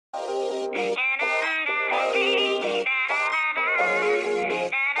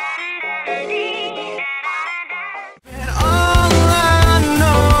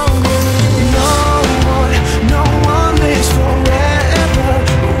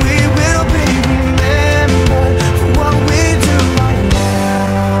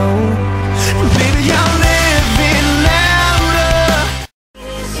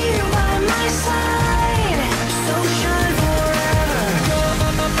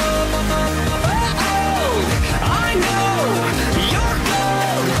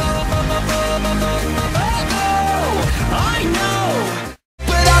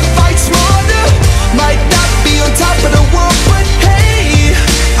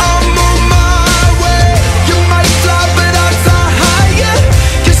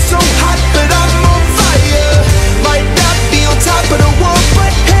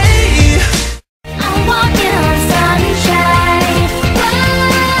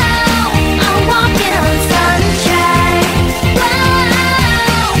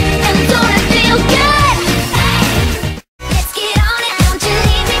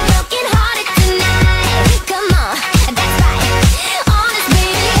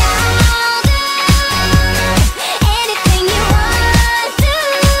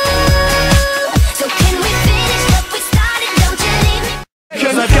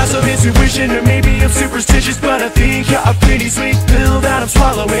Or maybe I'm superstitious, but I think you're a pretty sweet pill that I'm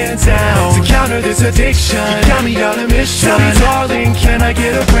swallowing down. To counter this addiction, you got me on a mission. Tell me, darling, can I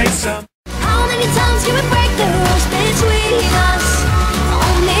get a break some? How many times can we break the rules between us?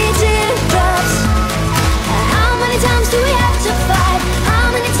 Only teardrops. How many times do we have to fight? How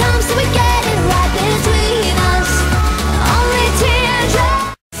many times do we get it right between us? Only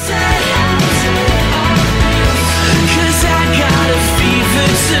teardrops. Cause I got a fever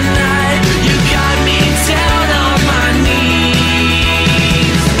tonight. You got me down on my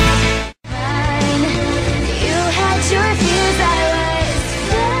knees. Mine, you had your fears, I was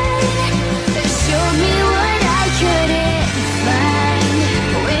fine. They showed me what I couldn't find.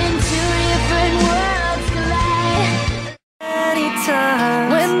 When two different worlds collide. Anytime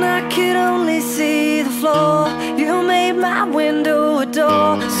when I could only see the floor, you made my window a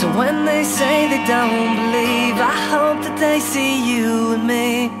door. So when they say they don't believe, I hope that they see you and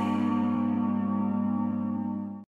me.